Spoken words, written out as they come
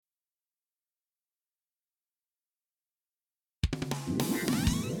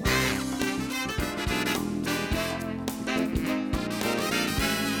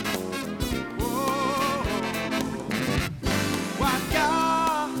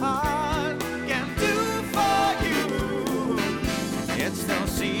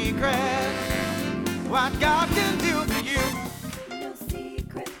what God can do for you. No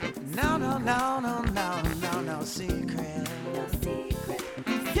secret. No, no, no, no, no, no, no secret. No secret.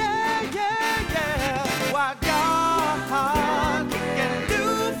 Yeah, yeah, yeah. What God can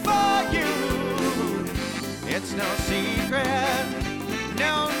do for you. It's no secret.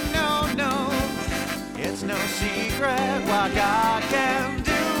 No, no, no. It's no secret what God can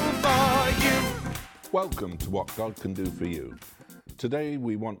do for you. Welcome to What God Can Do For You. Today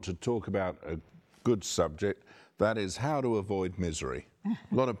we want to talk about a good subject, that is how to avoid misery.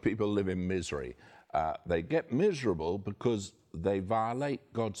 A lot of people live in misery. They get miserable because they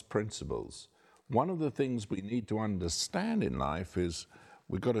violate God's principles. One of the things we need to understand in life is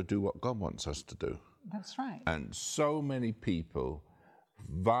we've got to do what God wants us to do. That's right. And so many people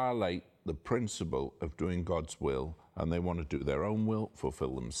violate the principle of doing God's will, and they want to do their own will,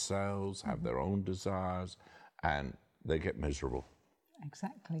 fulfill themselves, have their own desires, and they get miserable.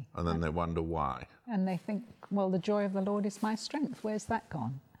 Exactly. And then they wonder why. And they think, well, the joy of the Lord is my strength. Where's that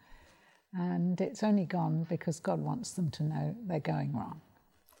gone? And it's only gone because God wants them to know they're going wrong.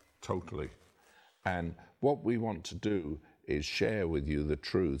 Totally. And what we want to do is share with you the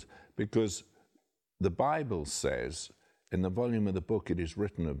truth, because the Bible says, in the volume of the book, it is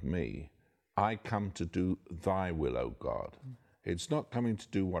written of me, I come to do thy will, O God. It's not coming to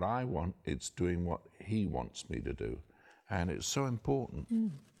do what I want, it's doing what he wants me to do. And it's so important.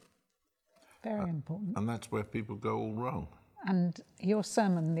 Very important. And that's where people go all wrong. And your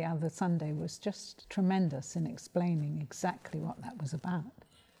sermon the other Sunday was just tremendous in explaining exactly what that was about.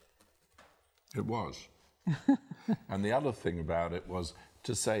 It was. And the other thing about it was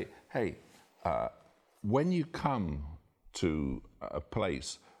to say, hey, when you come to a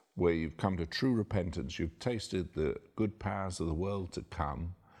place where you've come to true repentance, you've tasted the good powers of the world to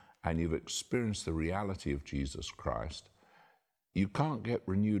come, and you've experienced the reality of Jesus Christ, you can't get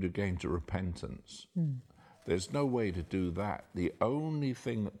renewed again to repentance. There's no way to do that. The only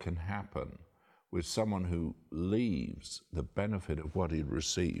thing that can happen with someone who leaves the benefit of what he'd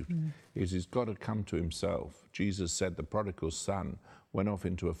received is he's got to come to himself. Jesus said the prodigal son went off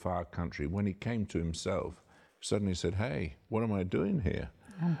into a far country. When he came to himself, he suddenly said, hey, what am I doing here?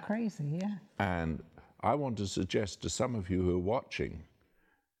 I'm crazy, yeah. And I want to suggest to some of you who are watching,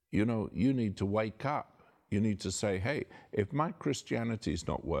 you know, you need to wake up. You need to say, hey, if my Christianity is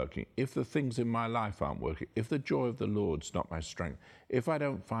not working, if the things in my life aren't working, if the joy of the Lord's not my strength, if I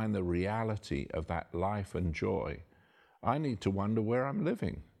don't find the reality of that life and joy, I need to wonder where I'm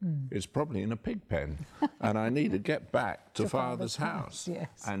living. It's probably in a pig pen. And I need to get back to Father's house yes.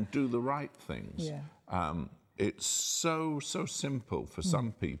 and do the right things. Yeah. It's so simple for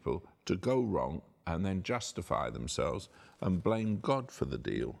some people to go wrong and then justify themselves and blame God for the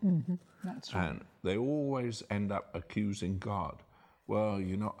deal. That's right. And they always end up accusing God. Well,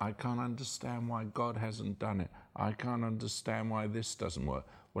 you know, I can't understand why God hasn't done it. I can't understand why this doesn't work.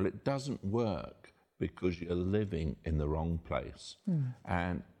 Well, it doesn't work because you're living in the wrong place.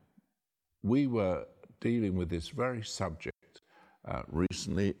 And we were dealing with this very subject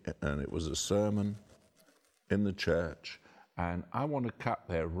recently, and it was a sermon in the church. And I want to cut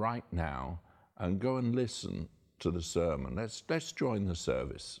there right now and go and listen to the sermon. Let's join the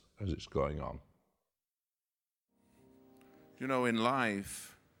service as it's going on. You know, in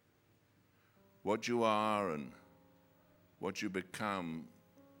life, what you are and what you become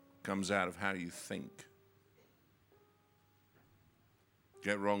comes out of how you think.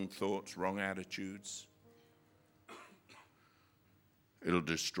 Get wrong thoughts, wrong attitudes, it'll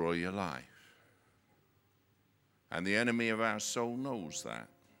destroy your life. And the enemy of our soul knows that.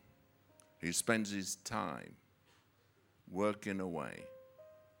 He spends his time working away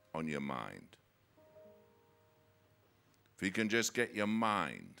on your mind. If he can just get your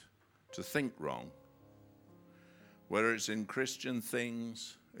mind to think wrong, whether it's in Christian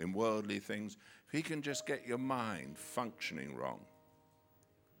things, in worldly things, if he can just get your mind functioning wrong,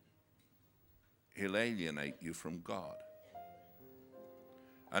 he'll alienate you from God.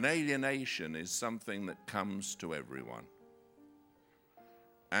 And alienation is something that comes to everyone.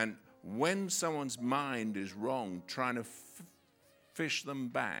 And when someone's mind is wrong, trying to fish them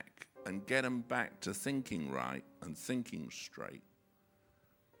back and get them back to thinking right and thinking straight,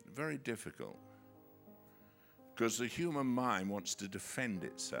 very difficult. Because the human mind wants to defend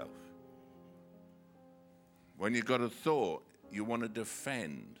itself. When you've got a thought, you want to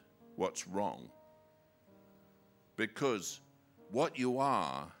defend what's wrong. Because what you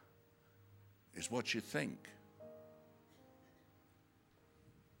are is what you think.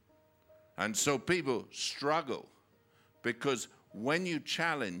 And so people struggle because when you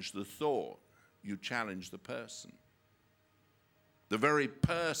challenge the thought, you challenge the person. The very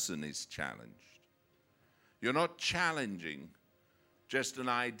person is challenged. You're not challenging just an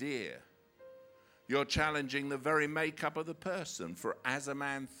idea. You're challenging the very makeup of the person. For as a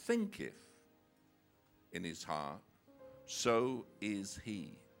man thinketh in his heart, so is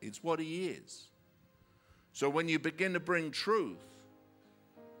he. It's what he is. So when you begin to bring truth,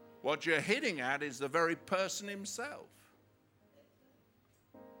 what you're hitting at is the very person himself.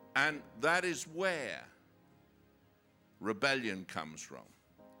 And that is where rebellion comes from.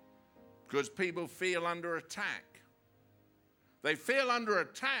 Because people feel under attack. They feel under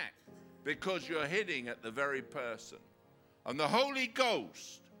attack because you're hitting at the very person. And the Holy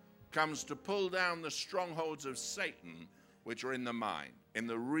Ghost comes to pull down the strongholds of Satan, which are in the mind, in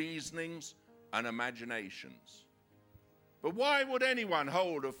the reasonings and imaginations. But why would anyone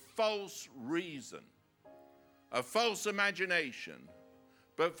hold a false reason, a false imagination,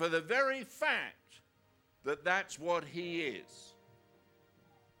 but for the very fact that that's what he is?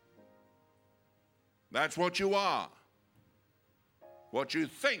 That's what you are. What you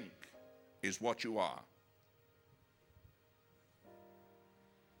think is what you are.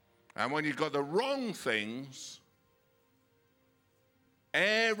 And when you've got the wrong things,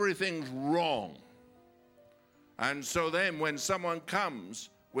 everything's wrong. And so then when someone comes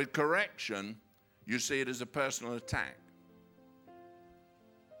with correction, you see it as a personal attack.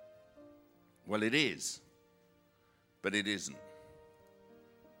 Well, it is, but it isn't.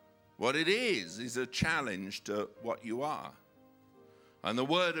 What it is a challenge to what you are. And the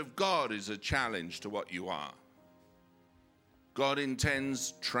Word of God is a challenge to what you are. God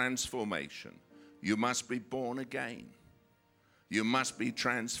intends transformation. You must be born again. You must be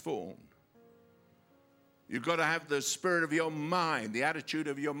transformed. You've got to have the spirit of your mind, the attitude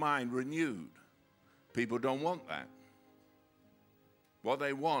of your mind renewed. People don't want that. What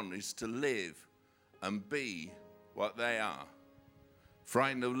they want is to live and be what they are,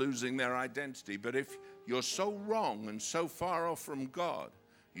 frightened of losing their identity. But if you're so wrong and so far off from God,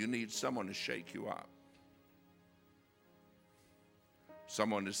 you need someone to shake you up.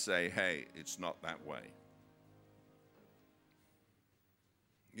 Someone to say, hey, it's not that way.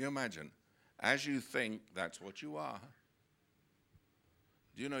 You imagine, as you think, that's what you are.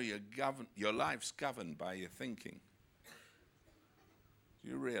 Do you know your life's governed by your thinking? Do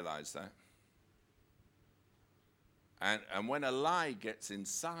you realize that? And when a lie gets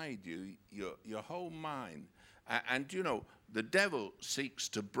inside you, your whole mind, and you know, the devil seeks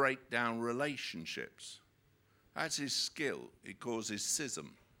to break down relationships. That's his skill. He causes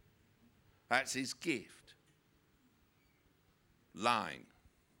schism. That's his gift. Lying.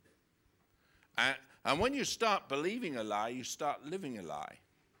 And when you start believing a lie, you start living a lie.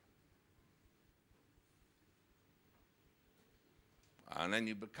 And then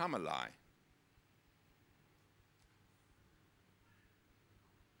you become a lie.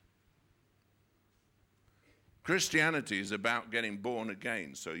 Christianity is about getting born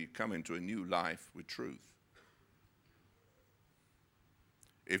again, so you come into a new life with truth.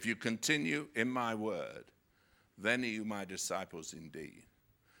 If you continue in my word, then are you my disciples indeed.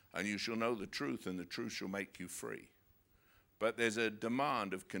 And you shall know the truth, and the truth shall make you free. But there's a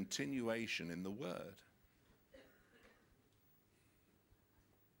demand of continuation in the word.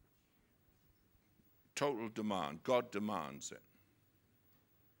 Total demand. God demands it.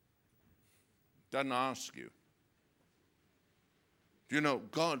 Doesn't ask you. You know,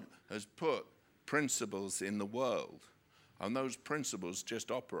 God has put principles in the world, and those principles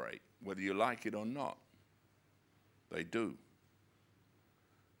just operate, whether you like it or not. They do.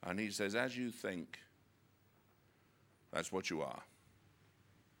 And he says, as you think, that's what you are.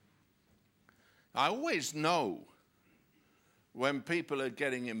 I always know when people are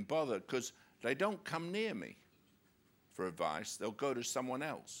getting in bother because they don't come near me for advice. They'll go to someone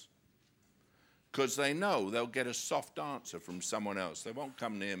else. Because they know they'll get a soft answer from someone else. They won't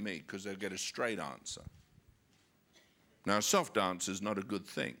come near me because they'll get a straight answer. Now, a soft answer is not a good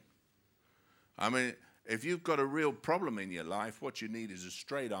thing. I mean, if you've got a real problem in your life, what you need is a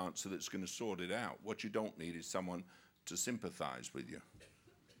straight answer that's going to sort it out. What you don't need is someone to sympathize with you.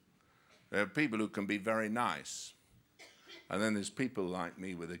 There are people who can be very nice. And then there's people like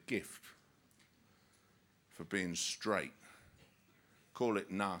me with a gift for being straight. Call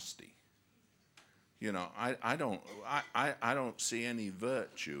it nasty. You know, I don't see any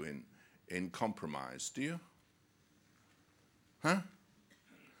virtue in compromise. Do you? Huh?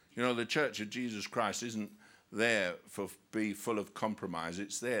 You know, the Church of Jesus Christ isn't there for be full of compromise.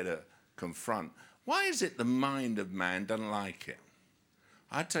 It's there to confront. Why is it the mind of man doesn't like it?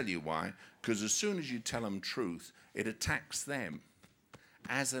 I tell you why. Because as soon as you tell them truth, it attacks them.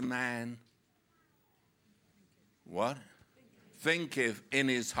 As a man, what? Thinketh in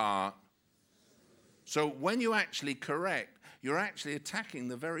his heart, So when you actually correct, you're actually attacking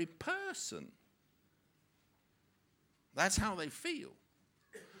the very person. That's how they feel.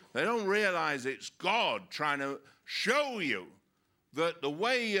 They don't realize it's God trying to show you that the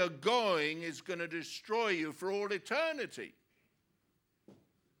way you're going is going to destroy you for all eternity.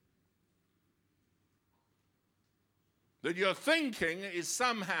 That your thinking is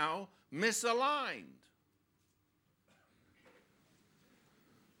somehow misaligned.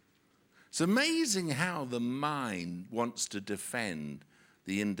 It's amazing how the mind wants to defend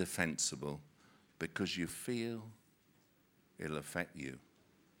the indefensible because you feel it'll affect you.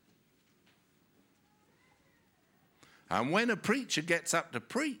 And when a preacher gets up to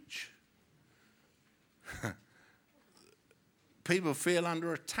preach, people feel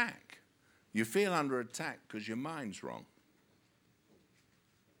under attack. You feel under attack because your mind's wrong.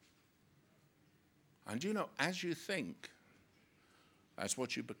 And you know, as you think, that's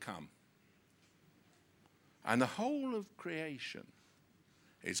what you become. And the whole of creation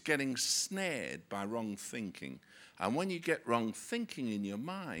is getting snared by wrong thinking. And when you get wrong thinking in your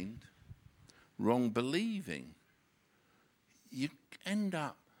mind, wrong believing, you end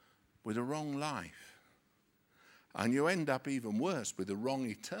up with a wrong life. And you end up even worse with a wrong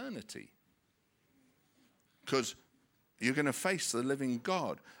eternity. Because you're going to face the living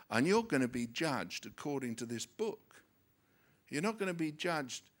God. And you're going to be judged according to this book. You're not going to be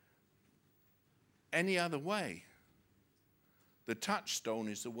judged any other way. The touchstone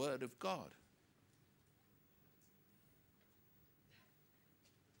is the Word of God.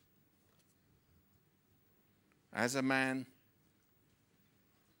 As a man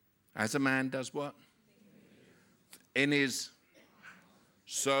does what? In his,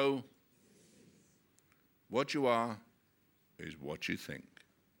 so what you are is what you think.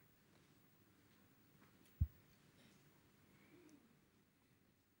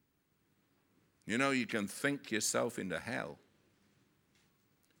 You know, you can think yourself into hell.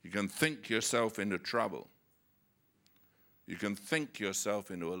 You can think yourself into trouble. You can think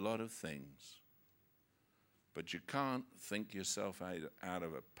yourself into a lot of things. But you can't think yourself out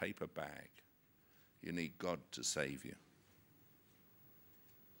of a paper bag. You need God to save you.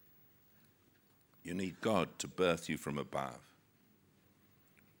 You need God to birth you from above.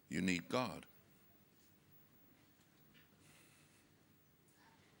 You need God.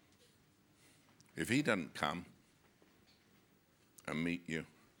 If he doesn't come and meet you,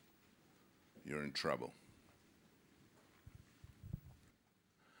 you're in trouble.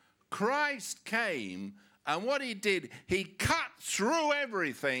 Christ came, and what he did, he cut through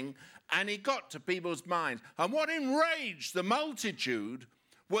everything and he got to people's minds. And what enraged the multitude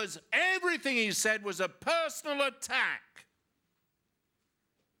was everything he said was a personal attack.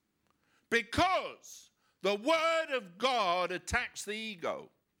 Because the Word of God attacks the ego.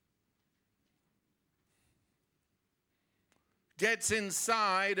 Gets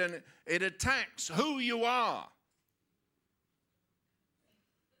inside and it attacks who you are.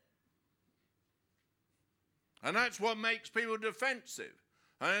 And that's what makes people defensive.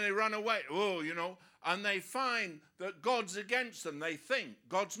 And then they run away. Oh, you know, and they find that God's against them. They think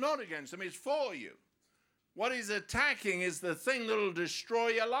God's not against them, he's for you. What he's attacking is the thing that will destroy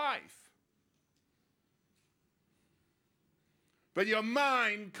your life. But your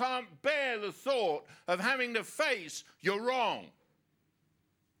mind can't bear the thought of having to face you're wrong.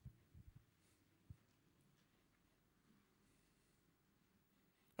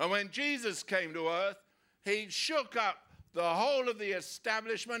 And when Jesus came to earth, he shook up the whole of the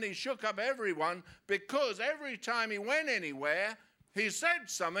establishment. He shook up everyone because every time he went anywhere, he said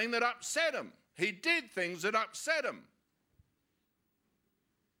something that upset him. He did things that upset him.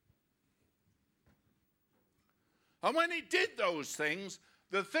 And when he did those things,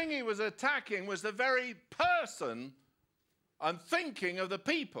 the thing he was attacking was the very person and thinking of the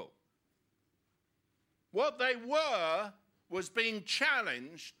people. What they were was being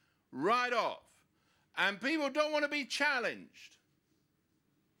challenged right off. And people don't want to be challenged.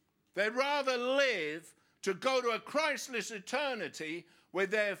 They'd rather live to go to a Christless eternity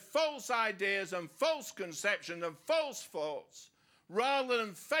with their false ideas and false conceptions and false thoughts rather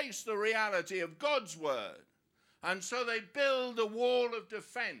than face the reality of God's word. And so they build a wall of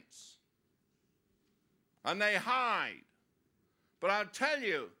defense. And they hide. But I'll tell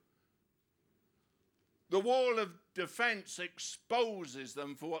you, the wall of defense exposes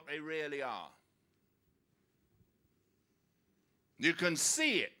them for what they really are. You can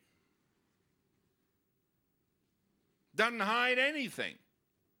see it. Doesn't hide anything.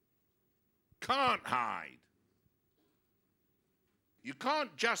 Can't hide. You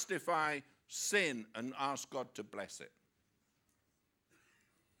can't justify sin and ask God to bless it.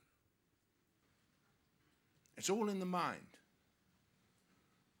 It's all in the mind.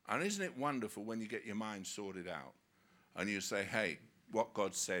 And isn't it wonderful when you get your mind sorted out and you say, hey, what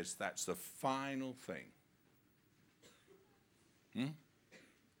God says, that's the final thing.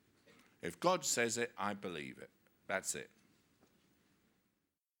 If God says it, I believe it. That's it.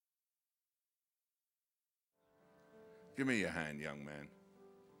 Give me your hand, young man.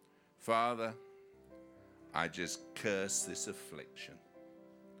 Father, I just curse this affliction.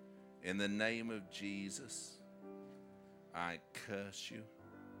 In the name of Jesus, I curse you.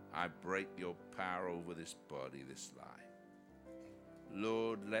 I break your power over this body, this life.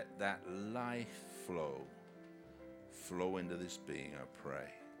 Lord, let that life flow into this being, I pray.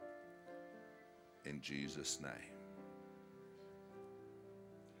 In Jesus' name.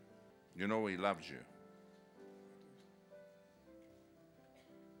 You know he loves you.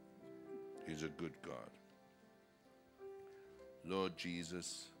 He's a good God. Lord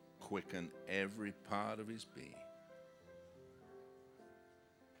Jesus, quicken every part of his being.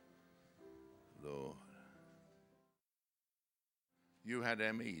 Lord. You had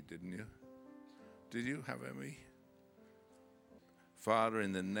ME, didn't you? Did you have ME? Father,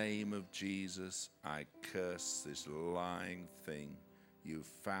 in the name of Jesus, I curse this lying thing. You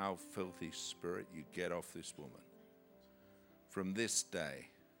foul, filthy spirit, you get off this woman. From this day,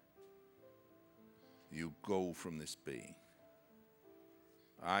 you go from this being.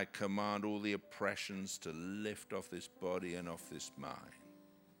 I command all the oppressions to lift off this body and off this mind.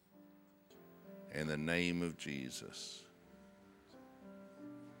 In the name of Jesus,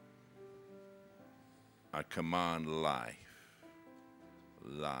 I command life,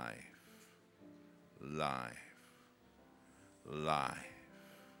 life, life, life,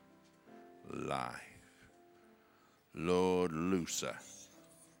 life. Lord, loose her.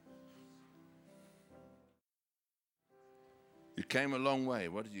 You came a long way.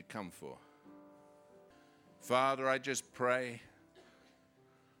 What did you come for? Father, I just pray,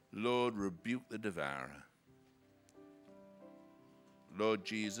 Lord, rebuke the devourer. Lord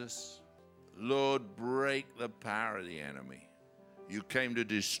Jesus, Lord, break the power of the enemy. You came to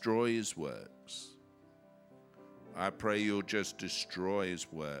destroy his works. I pray you'll just destroy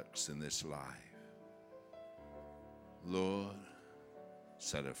his works in this life. Lord,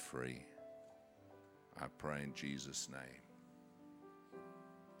 set her free. I pray in Jesus' name.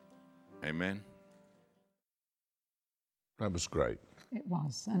 Amen. That was great. It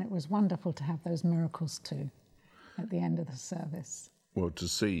was, and it was wonderful to have those miracles too at the end of the service. Well, to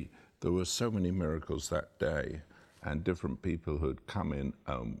see there were so many miracles that day and different people who'd come in,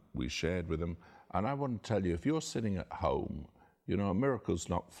 we shared with them. And I want to tell you, if you're sitting at home, you know, a miracle's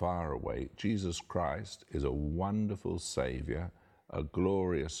not far away. Jesus Christ is a wonderful Savior, a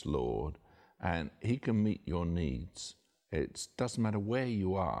glorious Lord, and he can meet your needs. It doesn't matter where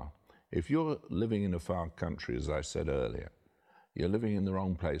you are. If you're living in a far country, as I said earlier, you're living in the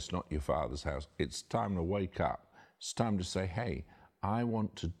wrong place, not your Father's house, it's time to wake up. It's time to say, hey, I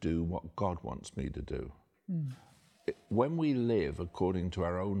want to do what God wants me to do. When we live according to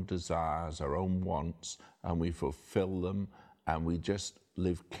our own desires, our own wants, and we fulfill them, and we just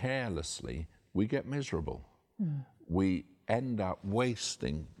live carelessly, we get miserable. We end up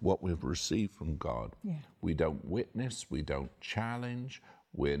wasting what we've received from God. Yeah. We don't witness, we don't challenge,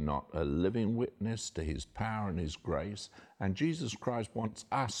 we're not a living witness to his power and his grace. And Jesus Christ wants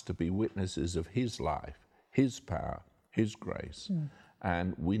us to be witnesses of his life, his power, his grace.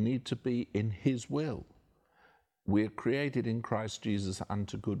 And we need to be in his will. We're created in Christ Jesus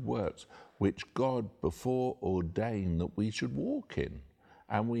unto good works, which God before ordained that we should walk in.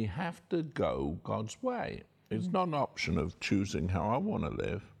 And we have to go God's way. It's not an option of choosing how I want to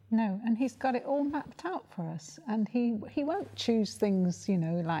live. No, and he's got it all mapped out for us. And he won't choose things, you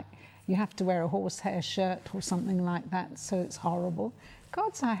know, like you have to wear a horsehair shirt or something like that, so it's horrible.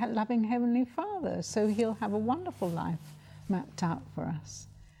 God's our loving Heavenly Father, so he'll have a wonderful life mapped out for us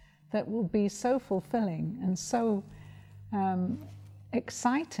that will be so fulfilling and so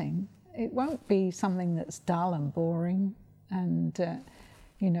exciting. It won't be something that's dull and boring and,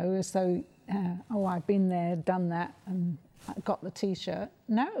 you know, as though, oh, I've been there, done that, and got the T-shirt.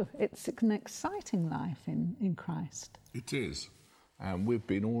 No, it's an exciting life in Christ. It is. And we've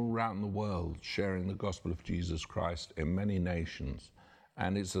been all around the world sharing the gospel of Jesus Christ in many nations.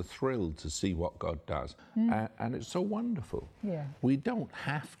 And it's a thrill to see what God does. And it's so wonderful. Yeah. We don't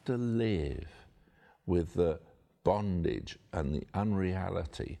have to live with the bondage and the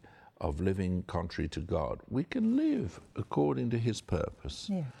unreality of living contrary to God. We can live according to his purpose.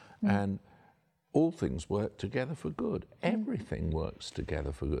 Yeah. And all things work together for good. Everything works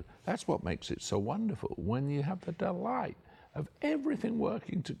together for good. That's what makes it so wonderful, when you have the delight of everything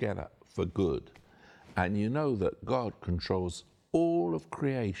working together for good. and you know that God controls all of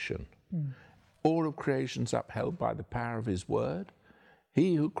creation. All of creation's upheld by the power of his word.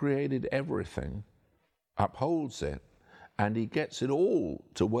 He who created everything upholds it, and he gets it all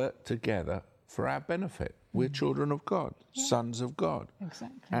to work together for our benefit. We're children of God, sons of God.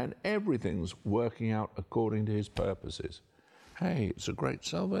 Exactly. And everything's working out according to his purposes. Hey, it's a great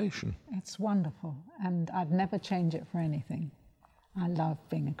salvation. It's wonderful, and I'd never change it for anything. I love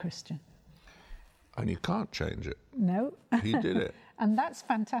being a Christian. And you can't change it. No. He did it. And that's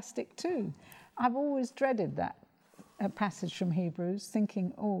fantastic too. I've always dreaded that passage from Hebrews,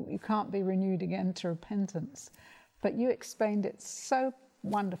 thinking, oh, you can't be renewed again to repentance. But you explained it so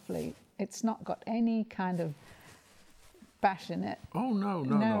wonderfully. It's not got any kind of bash in it. Oh, no.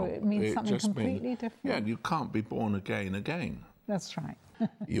 No, it means something just completely different. Yeah, you can't be born again. That's right.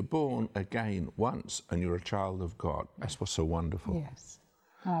 You're born again once, and you're a child of God. That's what's so wonderful. Yes.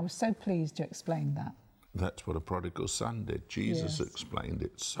 And I was so pleased you explained that. That's what a prodigal son did. Jesus Yes. explained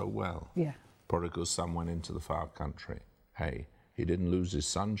it so well. Yeah. Prodigal son went into the far country. Hey, he didn't lose his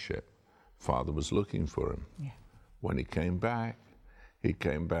sonship. Father was looking for him. Yeah. When he came back,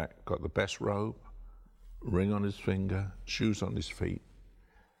 got the best robe, ring on his finger, shoes on his feet.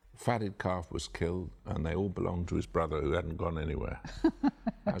 Fatted calf was killed, and they all belonged to his brother who hadn't gone anywhere.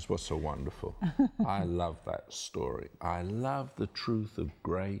 That's what's so wonderful. I love that story. I love the truth of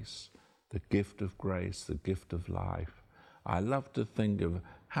grace, the gift of grace, the gift of life. I love to think of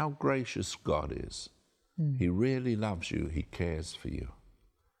how gracious God is. He really loves you. He cares for you.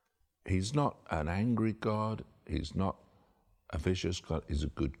 He's not an angry God. He's not a vicious God. He's a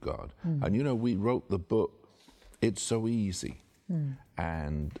good God. And you know, we wrote the book, It's So Easy.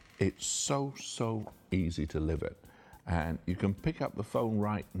 And it's so easy to live it. And you can pick up the phone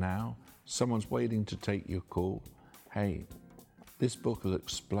right now. Someone's waiting to take your call. Hey, this book will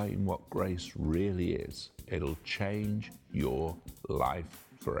explain what grace really is. It'll change your life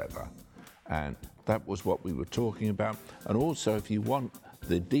forever. And that was what we were talking about. And also, if you want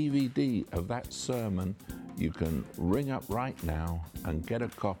the DVD of that sermon, you can ring up right now and get a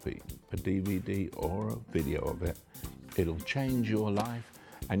copy, a DVD or a video of it. It'll change your life,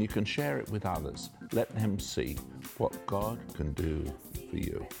 and you can share it with others. Let them see what God can do for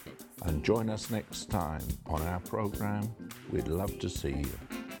you. And join us next time on our program. We'd love to see you.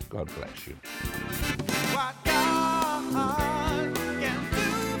 God bless you. What God can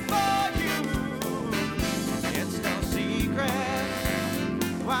do for you, it's no secret.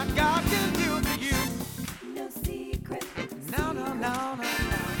 What God can do for you, No secret. no.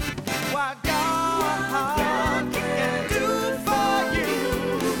 What God can do for you,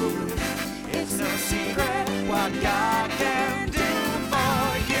 it's no secret. What God can